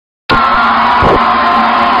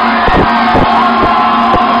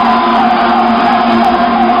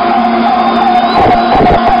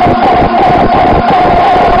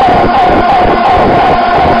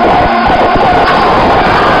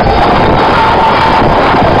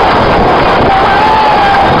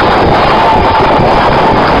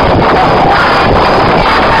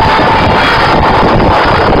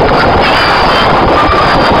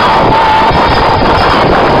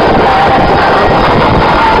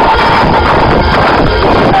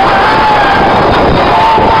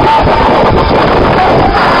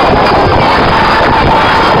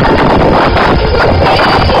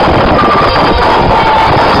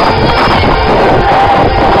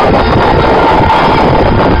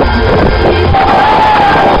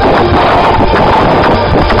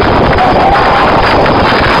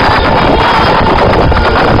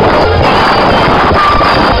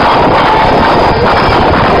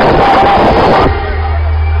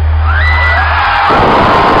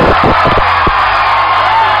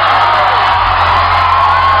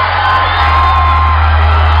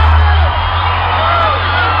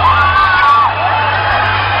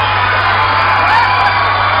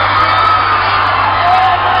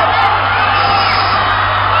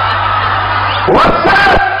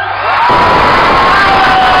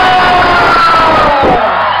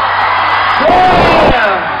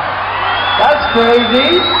crazy?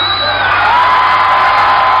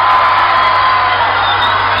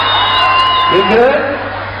 You good?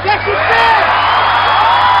 Yes, you said.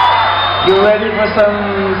 You ready for some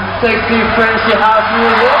sexy Frenchy house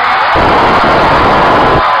music?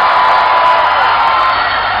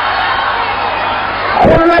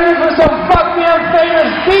 Are you ready for some fuck me and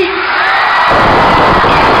famous beats?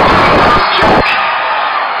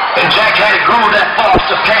 And Jack had a groove that far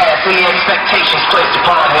surpassed any expectations placed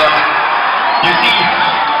upon him. You see,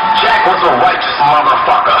 Jack was a righteous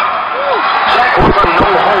motherfucker. Jack was a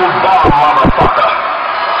no-hold-bar motherfucker.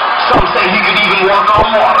 Some say he could even walk on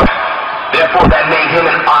water. Therefore, that made him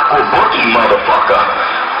an aqua boogie motherfucker.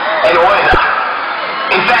 And Guetta.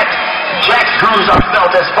 In fact, Jack's grooves are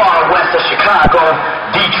felt as far west as Chicago,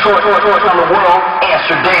 Detroit, on the world,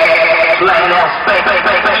 Amsterdam, Atlanta, Spain,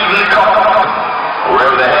 even called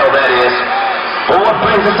wherever the hell that is. But what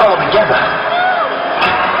brings us all together?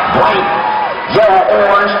 White, yellow,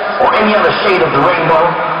 orange, or any other shade of the rainbow?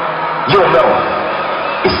 You'll know.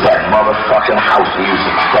 It's that motherfucking house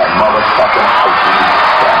music. That motherfucking house music.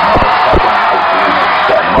 That motherfucking house music.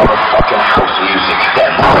 That motherfucking house music.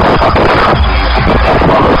 That motherfucking house music. That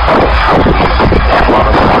motherfucking house music.